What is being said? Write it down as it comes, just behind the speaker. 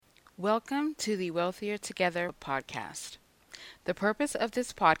Welcome to the Wealthier Together podcast. The purpose of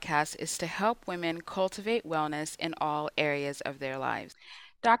this podcast is to help women cultivate wellness in all areas of their lives.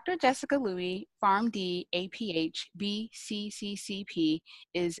 Dr. Jessica Louie, PharmD, APH, BCCCP,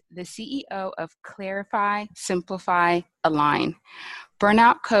 is the CEO of Clarify, Simplify, Align,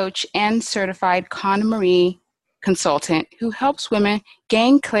 burnout coach and certified KonMari consultant who helps women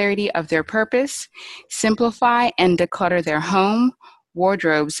gain clarity of their purpose, simplify and declutter their home,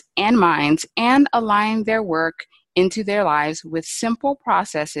 wardrobes, and minds, and align their work into their lives with simple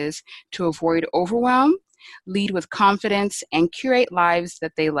processes to avoid overwhelm, lead with confidence, and curate lives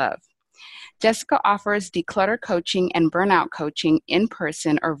that they love. Jessica offers declutter coaching and burnout coaching in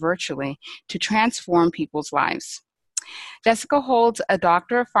person or virtually to transform people's lives. Jessica holds a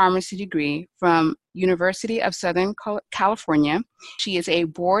Doctor of Pharmacy degree from University of Southern California. She is a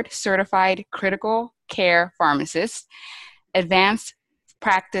board-certified critical care pharmacist, advanced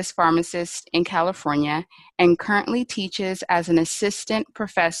practice pharmacist in California, and currently teaches as an assistant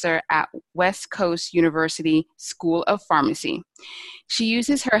professor at West Coast University School of Pharmacy. She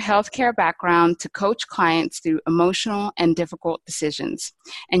uses her healthcare background to coach clients through emotional and difficult decisions.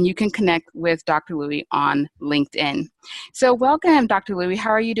 And you can connect with Dr. Louie on LinkedIn. So welcome, Dr. Louie. How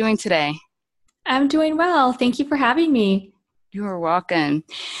are you doing today? I'm doing well. Thank you for having me. You are welcome.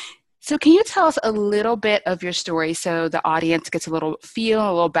 So can you tell us a little bit of your story so the audience gets a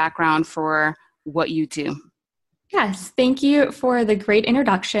little background for what you do? Yes, thank you for the great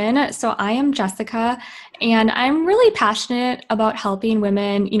introduction. So I am Jessica, and I'm really passionate about helping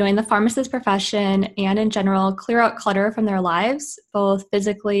women, in the pharmacist profession and in general, clear out clutter from their lives, both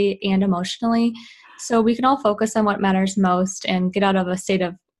physically and emotionally, so we can all focus on what matters most and get out of a state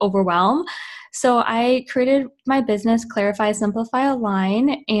of overwhelm. So I created my business, Clarify, Simplify,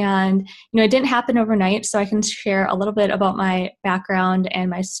 Align, and it didn't happen overnight, so I can share a little bit about my background and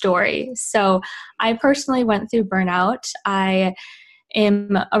my story. So I personally went through burnout. I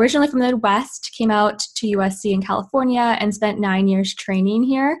am originally from the Midwest, came out to USC in California, and spent 9 years training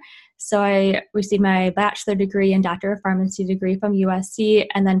here. So I received my bachelor degree and Doctor of Pharmacy degree from USC,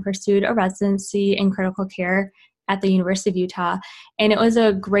 and then pursued a residency in critical care at the University of Utah. And it was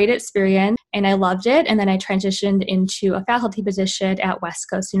a great experience, and I loved it. And then I transitioned into a faculty position at West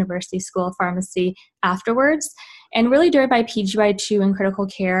Coast University School of Pharmacy afterwards. And really during my PGY2 in critical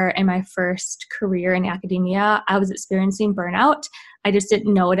care and my first career in academia, I was experiencing burnout. I just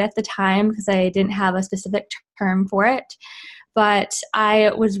didn't know it at the time because I didn't have a specific term for it. But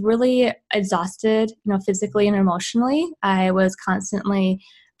I was really exhausted, physically and emotionally. I was constantly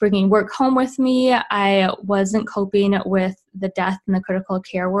bringing work home with me. I wasn't coping with the death in the critical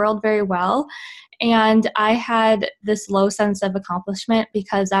care world very well. And I had this low sense of accomplishment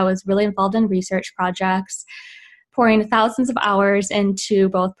because I was really involved in research projects, pouring thousands of hours into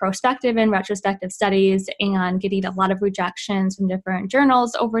both prospective and retrospective studies and getting a lot of rejections from different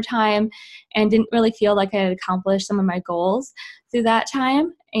journals over time, and didn't really feel like I had accomplished some of my goals through that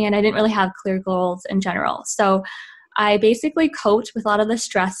time. And I didn't really have clear goals in general. So I basically coped with a lot of the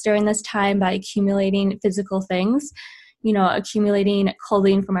stress during this time by accumulating physical things, accumulating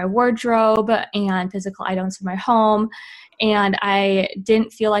clothing for my wardrobe and physical items for my home. And I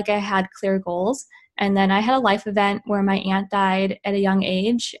didn't feel like I had clear goals. And then I had a life event where my aunt died at a young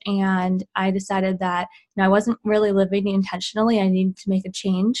age, and I decided that I wasn't really living intentionally. I needed to make a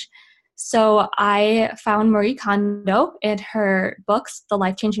change. So I found Marie Kondo in her books, The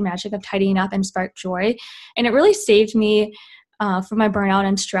Life-Changing Magic of Tidying Up and Spark Joy. And it really saved me from my burnout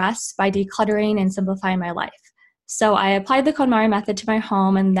and stress by decluttering and simplifying my life. So I applied the KonMari method to my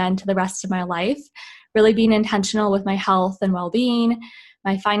home and then to the rest of my life, really being intentional with my health and well-being,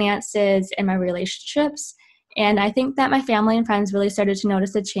 my finances, and my relationships. And I think that my family and friends really started to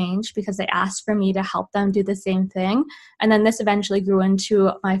notice a change because they asked for me to help them do the same thing. And then this eventually grew into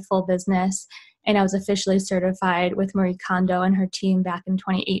my full business, and I was officially certified with Marie Kondo and her team back in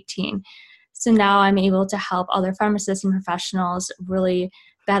 2018. So now I'm able to help other pharmacists and professionals really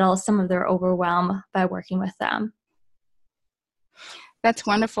battle some of their overwhelm by working with them. That's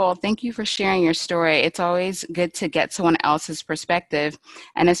wonderful. Thank you for sharing your story. It's always good to get someone else's perspective,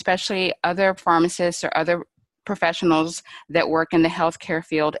 and especially other pharmacists or other professionals that work in the healthcare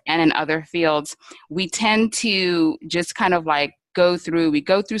field and in other fields. We tend to just kind of like we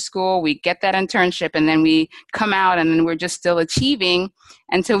go through school, we get that internship, and then we come out and then we're just still achieving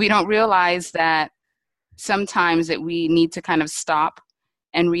until we don't realize that sometimes that we need to kind of stop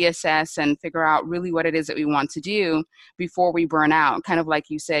and reassess and figure out really what it is that we want to do before we burn out. Kind of like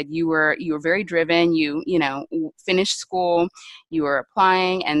you said, you were very driven. You finished school, you were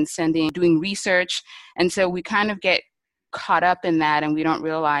applying and doing research. And so we kind of get caught up in that and we don't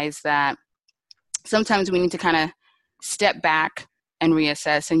realize that sometimes we need to kind of step back and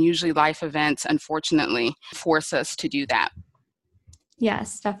reassess. And usually life events, unfortunately, force us to do that.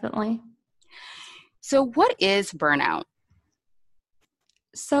 Yes, definitely. So what is burnout?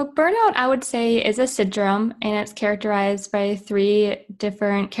 So burnout, I would say, is a syndrome, and it's characterized by three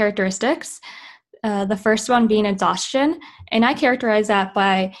different characteristics. The first one being exhaustion, and I characterize that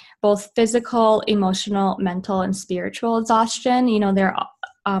by both physical, emotional, mental, and spiritual exhaustion. They're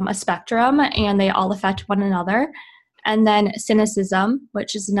a spectrum, and they all affect one another. And then cynicism,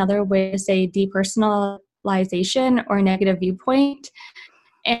 which is another way to say depersonalization or negative viewpoint,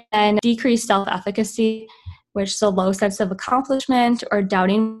 and decreased self-efficacy, which is a low sense of accomplishment or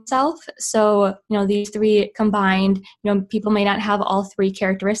doubting self. So, these three combined, people may not have all three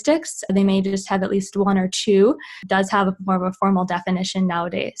characteristics. They may just have at least one or two. It does have more of a formal definition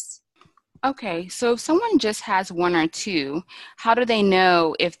nowadays. Okay, so if someone just has one or two, how do they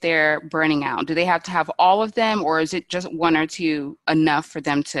know if they're burning out? Do they have to have all of them, or is it just one or two enough for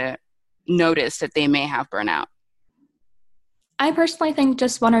them to notice that they may have burnout? I personally think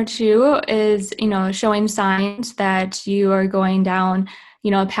just one or two is, showing signs that you are going down,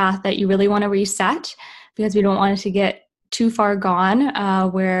 a path that you really want to reset, because we don't want it to get too far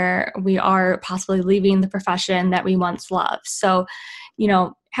gone where we are possibly leaving the profession that we once loved. So,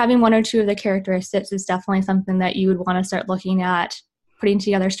 having one or two of the characteristics is definitely something that you would want to start looking at, putting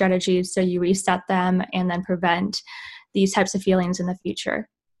together strategies so you reset them and then prevent these types of feelings in the future.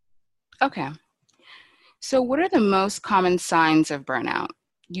 Okay. So what are the most common signs of burnout?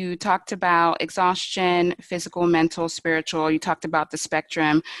 You talked about exhaustion, physical, mental, spiritual. You talked about the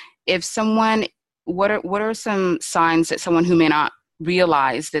spectrum. What are some signs that someone who may not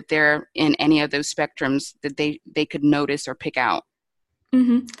realize that they're in any of those spectrums that they could notice or pick out?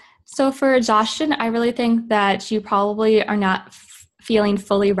 Mm-hmm. So for exhaustion, I really think that you probably are not feeling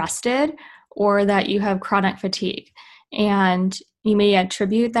fully rested, or that you have chronic fatigue. And you may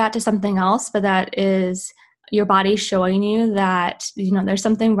attribute that to something else, but that is your body showing you that, there's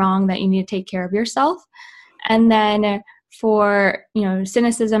something wrong, that you need to take care of yourself. And then for,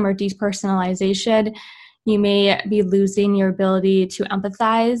 cynicism or depersonalization, you may be losing your ability to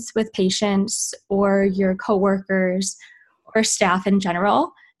empathize with patients or your coworkers or staff in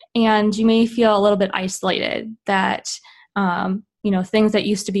general. And you may feel a little bit isolated, that, things that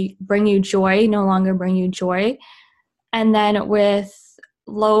used to bring you joy no longer bring you joy. And then with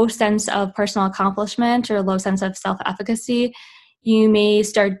low sense of personal accomplishment or low sense of self-efficacy, you may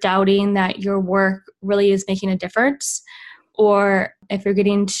start doubting that your work really is making a difference. Or if you're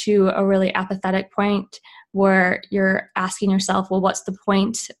getting to a really apathetic point where you're asking yourself, well, what's the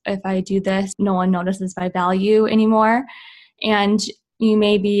point if I do this? No one notices my value anymore. And you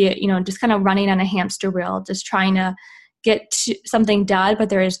may be, just kind of running on a hamster wheel, just trying to get something done, but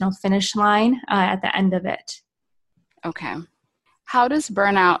there is no finish line at the end of it. Okay. How does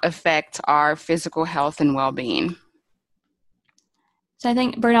burnout affect our physical health and well-being? So I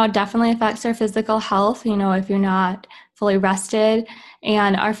think burnout definitely affects our physical health, if you're not fully rested,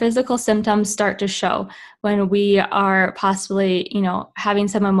 and our physical symptoms start to show when we are possibly, having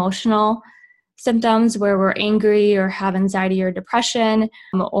some emotional symptoms where we're angry or have anxiety or depression,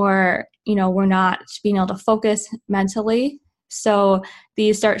 or, we're not being able to focus mentally. So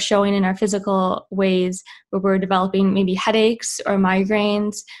these start showing in our physical ways where we're developing maybe headaches or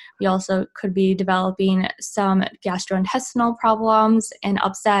migraines. We also could be developing some gastrointestinal problems and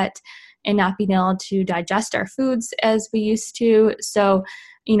upset and not being able to digest our foods as we used to. So,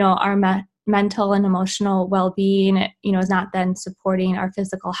 our mental and emotional well-being, is not then supporting our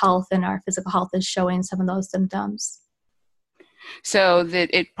physical health, and our physical health is showing some of those symptoms. So that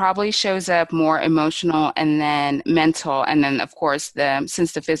it probably shows up more emotional and then mental, and then of course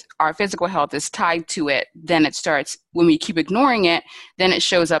since our physical health is tied to it, then it starts, when we keep ignoring it, then it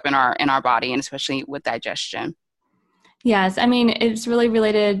shows up in our body, and especially with digestion. Yes, I mean, it's really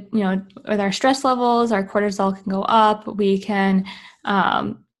related, with our stress levels. Our cortisol can go up. We can,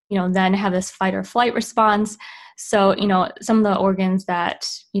 then have this fight or flight response. So, some of the organs that,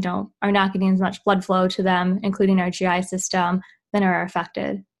 are not getting as much blood flow to them, including our GI system, then are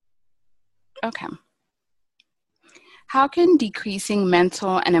affected. Okay. How can decreasing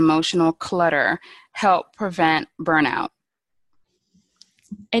mental and emotional clutter help prevent burnout?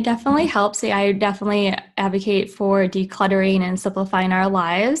 It definitely helps. I definitely advocate for decluttering and simplifying our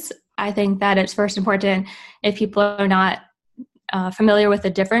lives. I think that it's first important, if people are not familiar with the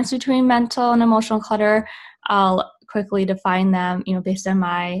difference between mental and emotional clutter, I'll quickly define them, based on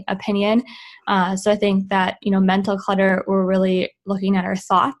my opinion. So I think that, mental clutter, we're really looking at our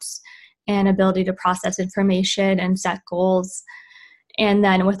thoughts and ability to process information and set goals. And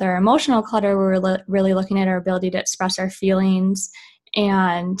then with our emotional clutter, we're really looking at our ability to express our feelings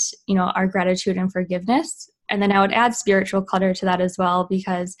and, our gratitude and forgiveness. And then I would add spiritual clutter to that as well,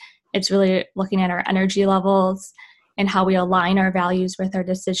 because it's really looking at our energy levels and how we align our values with our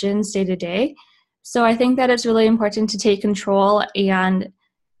decisions day to day. So I think that it's really important to take control and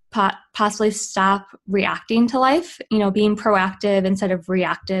possibly stop reacting to life, being proactive instead of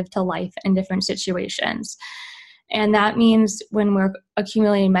reactive to life in different situations. And that means when we're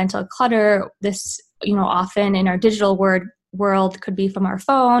accumulating mental clutter, this, often in our digital world could be from our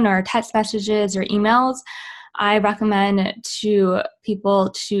phone or text messages or emails. I recommend to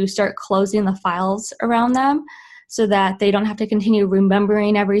people to start closing the files around them so that they don't have to continue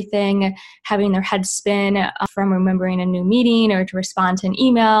remembering everything, having their head spin from remembering a new meeting or to respond to an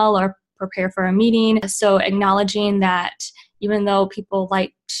email or prepare for a meeting. So acknowledging that even though people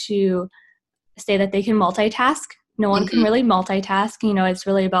like to say that they can multitask, no one can really multitask. It's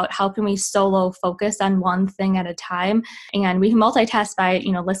really about how can we solo focus on one thing at a time. And we can multitask by,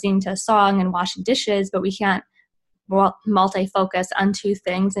 listening to a song and washing dishes, but we can't multi-focus on two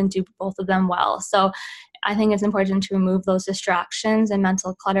things and do both of them well. So I think it's important to remove those distractions and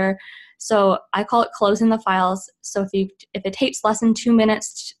mental clutter. So I call it closing the files. So if it takes less than 2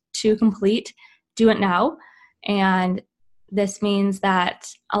 minutes to complete, do it now. And this means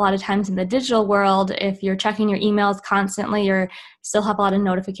that a lot of times in the digital world, if you're checking your emails constantly or still have a lot of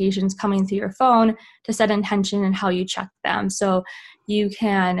notifications coming through your phone, to set intention in how you check them. So you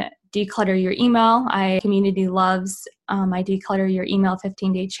can declutter your email. My community loves my Declutter Your Email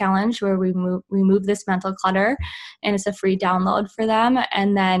 15-day challenge, where we remove this mental clutter, and it's a free download for them.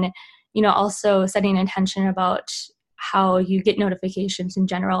 And then, also setting intention about how you get notifications in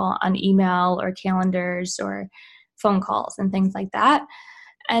general on email or calendars or phone calls and things like that.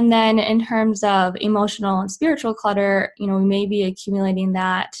 And then in terms of emotional and spiritual clutter, we may be accumulating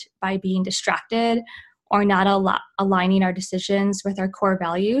that by being distracted or not aligning our decisions with our core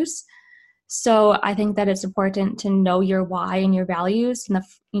values. So I think that it's important to know your why and your values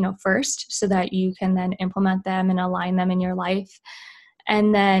first, so that you can then implement them and align them in your life.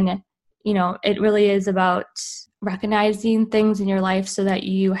 And then, it really is about recognizing things in your life so that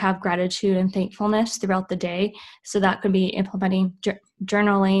you have gratitude and thankfulness throughout the day. So that could be implementing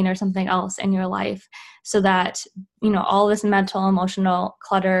journaling or something else in your life, so that, all this mental, emotional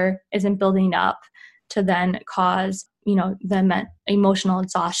clutter isn't building up to then cause, the emotional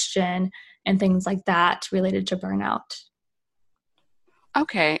exhaustion and things like that related to burnout.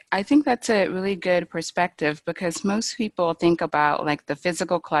 Okay, I think that's a really good perspective, because most people think about like the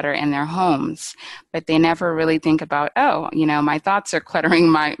physical clutter in their homes, but they never really think about, my thoughts are cluttering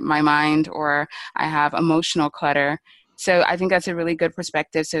my mind, or I have emotional clutter. So I think that's a really good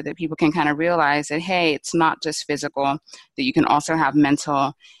perspective, so that people can kind of realize that, hey, it's not just physical, that you can also have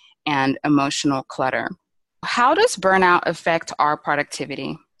mental and emotional clutter. How does burnout affect our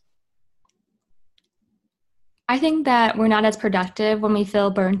productivity? I think that we're not as productive when we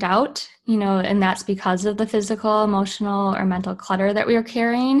feel burnt out, and that's because of the physical, emotional, or mental clutter that we are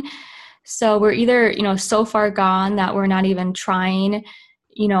carrying. So we're either, so far gone that we're not even trying,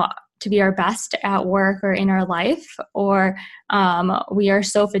 to be our best at work or in our life, or we are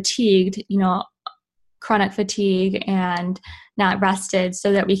so fatigued, chronic fatigue and not rested,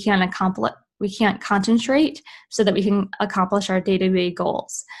 so that we can't concentrate, so that we can accomplish our day-to-day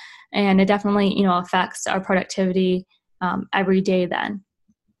goals. And it definitely, affects our productivity every day then.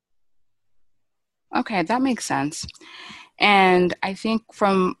 Okay, that makes sense. And I think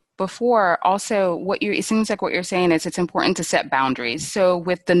from before, also, it seems like what you're saying is it's important to set boundaries. So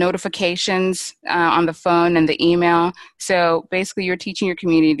with the notifications on the phone and the email, so basically you're teaching your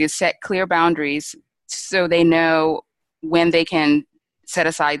community to set clear boundaries so they know when they can set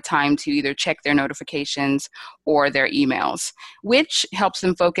aside time to either check their notifications or their emails, which helps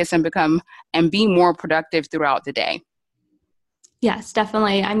them focus and be more productive throughout the day. Yes,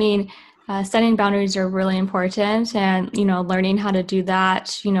 definitely. I mean, setting boundaries are really important, and, learning how to do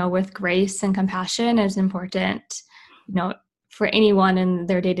that, with grace and compassion is important, for anyone in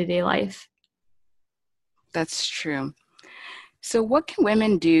their day-to-day life. That's true. So what can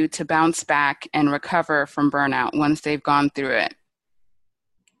women do to bounce back and recover from burnout once they've gone through it?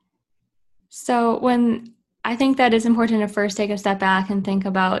 So I think that it's important to first take a step back and think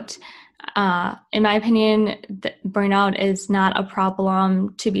about, in my opinion, burnout is not a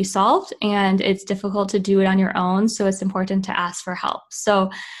problem to be solved, and it's difficult to do it on your own. So it's important to ask for help. So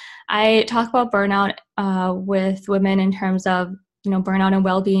I talk about burnout with women in terms of, burnout and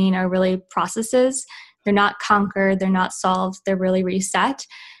well-being are really processes. They're not conquered, they're not solved, they're really reset.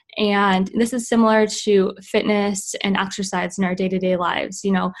 And this is similar to fitness and exercise in our day-to-day lives.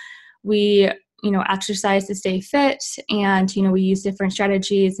 We exercise to stay fit, and we use different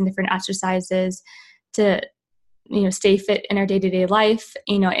strategies and different exercises to stay fit in our day-to-day life,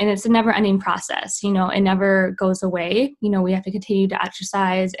 and it's a never-ending process. It never goes away. We have to continue to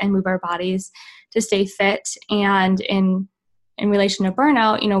exercise and move our bodies to stay fit. And in relation to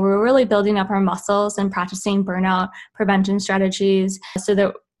burnout, we're really building up our muscles and practicing burnout prevention strategies so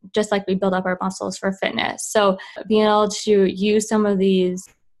that just like we build up our muscles for fitness. So being able to use some of these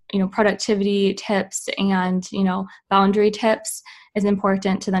productivity tips and boundary tips is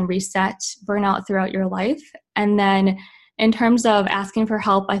important to then reset burnout throughout your life. And then in terms of asking for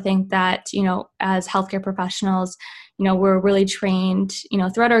help, I think that as healthcare professionals, we're really trained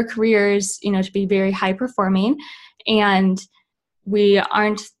throughout our careers to be very high performing, and we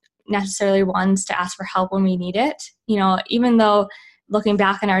aren't necessarily ones to ask for help when we need it. Even though looking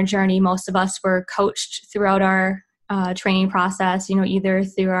back on our journey, most of us were coached throughout our training process, either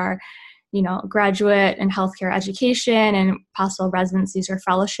through our, graduate and healthcare education and possible residencies or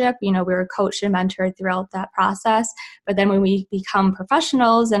fellowship. We were coached and mentored throughout that process. But then when we become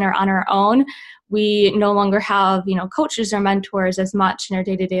professionals and are on our own, we no longer have, coaches or mentors as much in our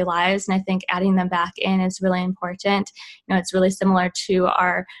day-to-day lives. And I think adding them back in is really important. It's really similar to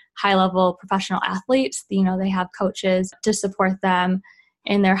our high-level professional athletes. They have coaches to support them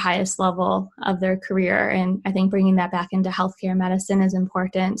in their highest level of their career. And I think bringing that back into healthcare medicine is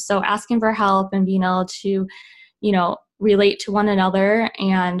important. So asking for help and being able to, relate to one another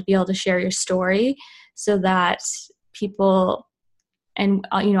and be able to share your story so that people and,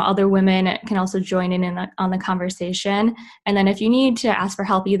 other women can also join in on the conversation. And then if you need to ask for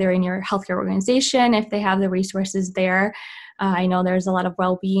help either in your healthcare organization, if they have the resources there, I know there's a lot of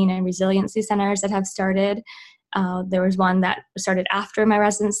well-being and resiliency centers that have started. There was one that started after my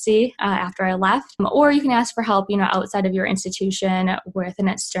residency, after I left. Or you can ask for help, outside of your institution with an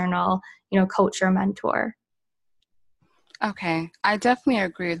external, coach or mentor. Okay, I definitely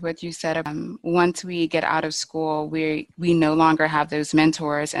agree with what you said. Once we get out of school, we no longer have those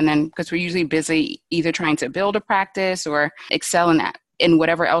mentors, and then because we're usually busy either trying to build a practice or excel in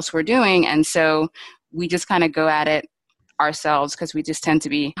whatever else we're doing, and so we just kind of go at it ourselves because we just tend to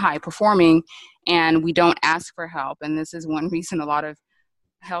be high performing and we don't ask for help. And this is one reason a lot of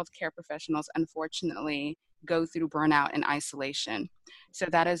healthcare professionals, unfortunately, go through burnout and isolation. So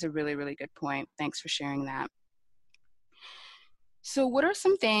that is a really, really good point. Thanks for sharing that. So what are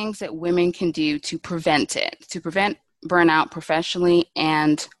some things that women can do to prevent burnout professionally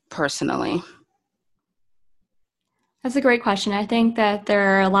and personally? That's a great question. I think that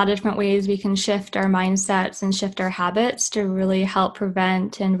there are a lot of different ways we can shift our mindsets and shift our habits to really help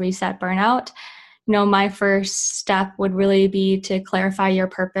prevent and reset burnout. My first step would really be to clarify your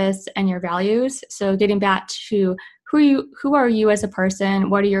purpose and your values. So getting back to who are you as a person?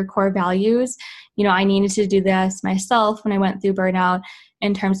 What are your core values? I needed to do this myself when I went through burnout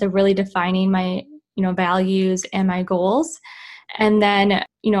in terms of really defining my, values and my goals. And then,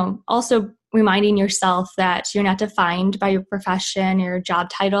 also reminding yourself that you're not defined by your profession, your job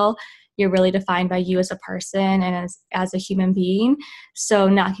title. You're really defined by you as a person and as a human being. So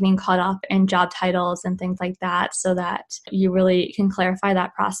not getting caught up in job titles and things like that so that you really can clarify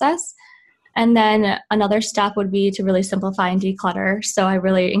that process. And then another step would be to really simplify and declutter. So I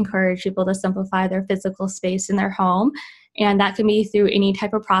really encourage people to simplify their physical space in their home. And that can be through any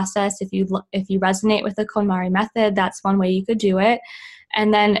type of process. If you resonate with the KonMari method, that's one way you could do it.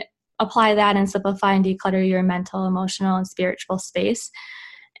 And then apply that and simplify and declutter your mental, emotional, and spiritual space.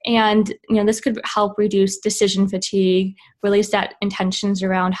 And, this could help reduce decision fatigue, really set intentions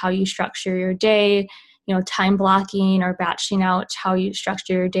around how you structure your day, time blocking or batching out how you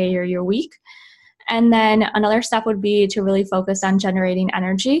structure your day or your week. And then another step would be to really focus on generating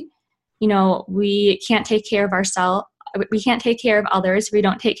energy. We can't take care of ourselves. We can't take care of others if we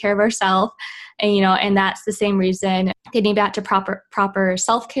don't take care of ourselves. And that's the same reason getting back to proper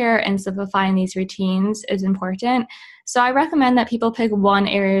self-care and simplifying these routines is important. So I recommend that people pick one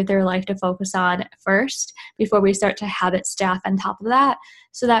area of their life to focus on first before we start to habit staff on top of that.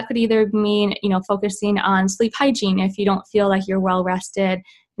 So that could either mean, focusing on sleep hygiene if you don't feel like you're well rested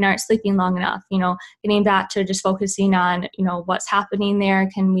and aren't sleeping long enough, getting back to just focusing on, what's happening there.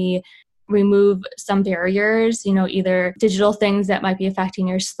 Can we remove some barriers, either digital things that might be affecting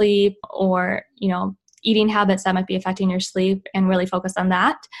your sleep or, eating habits that might be affecting your sleep, and really focus on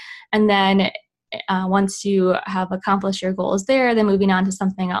that. And then once you have accomplished your goals there, then moving on to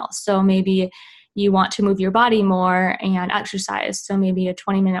something else. So maybe you want to move your body more and exercise. So maybe a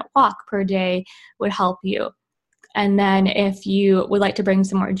 20-minute walk per day would help you. And then if you would like to bring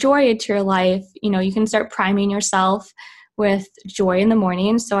some more joy into your life, you can start priming yourself with joy in the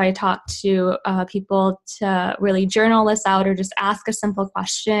morning. So I talk to people to really journal this out or just ask a simple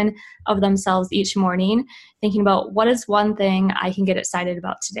question of themselves each morning, thinking about what is one thing I can get excited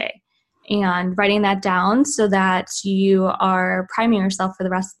about today, and writing that down so that you are priming yourself for the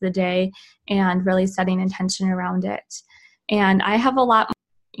rest of the day and really setting intention around it. And I have a lot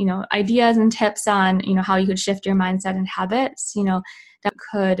ideas and tips on, how you could shift your mindset and habits, that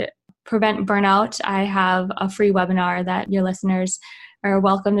could prevent burnout. I have a free webinar that your listeners are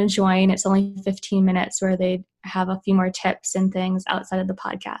welcome to join. It's only 15 minutes where they have a few more tips and things outside of the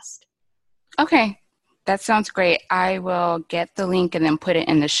podcast. Okay, that sounds great. I will get the link and then put it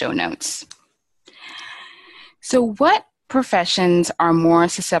in the show notes. So what professions are more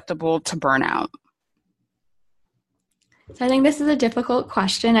susceptible to burnout? So I think this is a difficult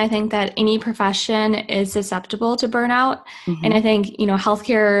question. I think that any profession is susceptible to burnout. Mm-hmm. And I think,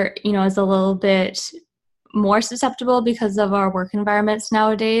 healthcare, is a little bit more susceptible because of our work environments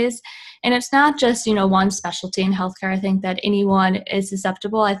nowadays. And it's not just, one specialty in healthcare. I think that anyone is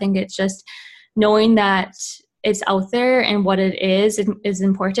susceptible. I think it's just knowing that it's out there and what it is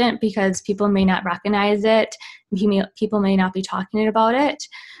important, because people may not recognize it. People may not be talking about it.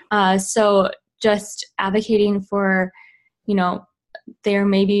 So just advocating for, there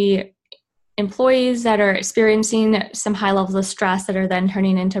may be employees that are experiencing some high levels of stress that are then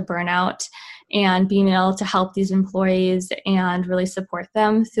turning into burnout, and being able to help these employees and really support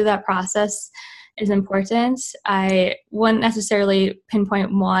them through that process is important. I wouldn't necessarily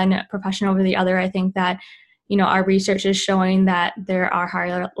pinpoint one profession over the other. I think that, our research is showing that there are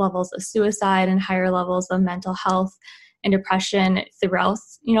higher levels of suicide and higher levels of mental health and depression throughout,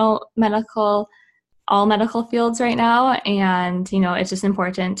 all medical fields right now. And, it's just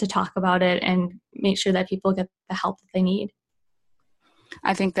important to talk about it and make sure that people get the help that they need.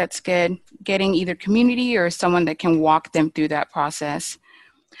 I think that's good. Getting either community or someone that can walk them through that process.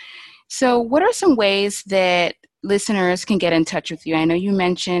 So what are some ways that listeners can get in touch with you? I know you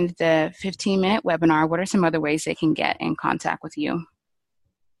mentioned the 15-minute webinar. What are some other ways they can get in contact with you?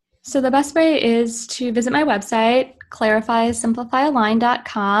 So the best way is to visit my website,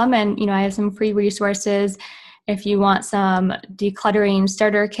 clarifysimplifyalign.com. And, I have some free resources if you want some decluttering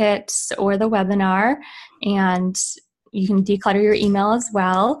starter kits or the webinar, and you can declutter your email as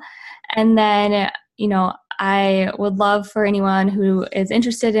well. And then, I would love for anyone who is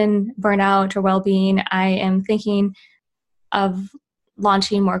interested in burnout or well-being. I am thinking of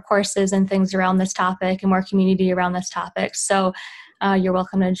launching more courses and things around this topic and more community around this topic. So you're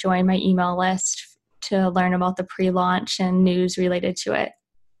welcome to join my email list to learn about the pre-launch and news related to it.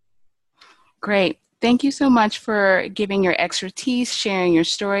 Great. Thank you so much for giving your expertise, sharing your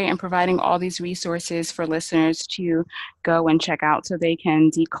story, and providing all these resources for listeners to go and check out so they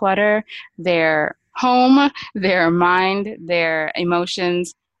can declutter their home, their mind, their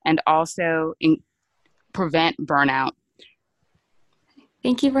emotions, and also prevent burnout.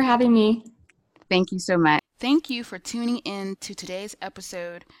 Thank you for having me. Thank you so much. Thank you for tuning in to today's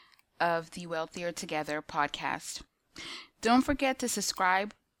episode of the Wealthier Together podcast. Don't forget to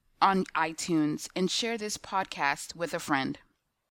subscribe on iTunes and share this podcast with a friend.